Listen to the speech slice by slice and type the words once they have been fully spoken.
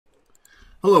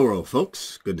Hello world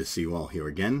folks, good to see you all here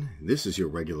again. This is your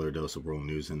regular dose of world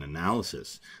news and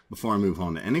analysis. Before I move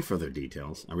on to any further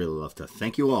details, I really love to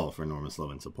thank you all for enormous love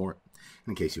and support.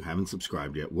 In case you haven't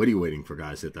subscribed yet, what are you waiting for,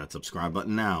 guys? Hit that subscribe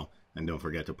button now, and don't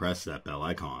forget to press that bell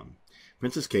icon.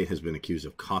 Princess Kate has been accused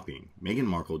of copying Meghan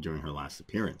Markle during her last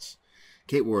appearance.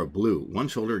 Kate wore a blue,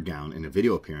 one-shouldered gown in a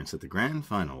video appearance at the grand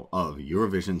final of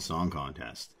Eurovision Song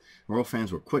Contest. Royal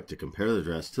fans were quick to compare the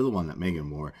dress to the one that Meghan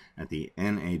wore at the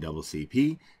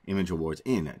NAACP Image Awards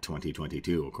in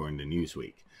 2022, according to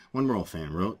Newsweek. One royal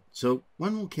fan wrote, "So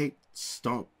when will Kate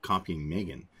stop copying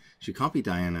Meghan? She copied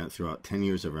Diana throughout 10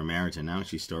 years of her marriage and now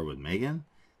she starred with Meghan?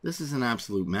 This is an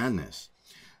absolute madness."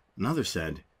 Another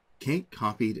said, "Kate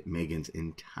copied Meghan's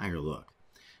entire look."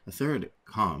 A third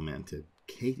commented,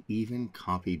 "Kate even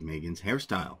copied Meghan's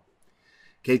hairstyle."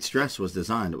 Kate's dress was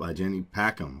designed by Jenny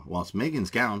Packham, whilst Meghan's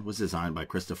gown was designed by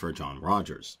Christopher John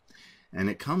Rogers.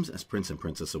 And it comes as Prince and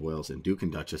Princess of Wales and Duke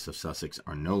and Duchess of Sussex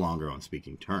are no longer on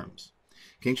speaking terms.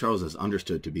 King Charles is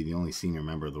understood to be the only senior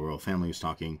member of the royal family who's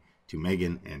talking to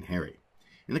Meghan and Harry.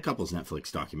 In the couple's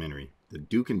Netflix documentary, the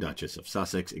Duke and Duchess of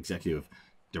Sussex executive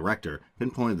director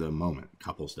pinpointed the moment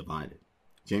couples divided.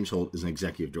 James Holt is an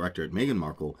executive director at Meghan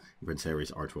Markle and Prince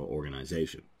Harry's Archwell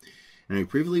organization, and he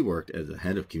previously worked as the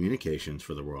head of communications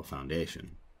for the Royal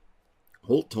Foundation.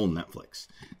 Holt told Netflix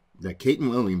that Kate and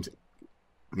William's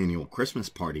annual Christmas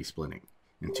party splitting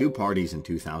in two parties in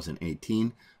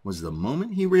 2018 was the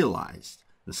moment he realized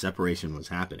the separation was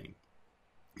happening.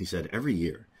 He said, "Every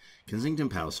year, Kensington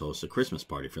Palace hosts a Christmas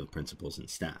party for the principals and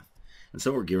staff, and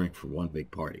so we're gearing for one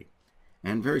big party.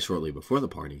 And very shortly before the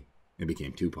party, it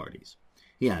became two parties."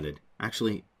 He added,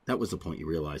 "Actually, that was the point you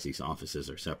realize these offices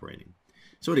are separating."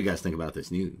 So what do you guys think about this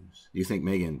news? Do you think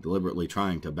Meghan deliberately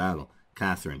trying to battle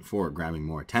Catherine for grabbing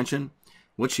more attention?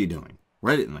 What's she doing?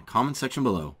 Write it in the comment section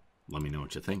below. Let me know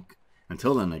what you think.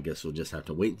 Until then, I guess we'll just have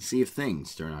to wait and see if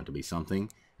things turn out to be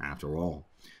something after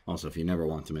all. Also, if you never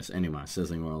want to miss any of my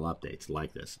sizzling royal updates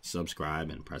like this,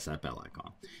 subscribe and press that bell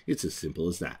icon. It's as simple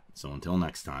as that. So until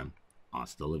next time,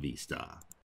 hasta la vista.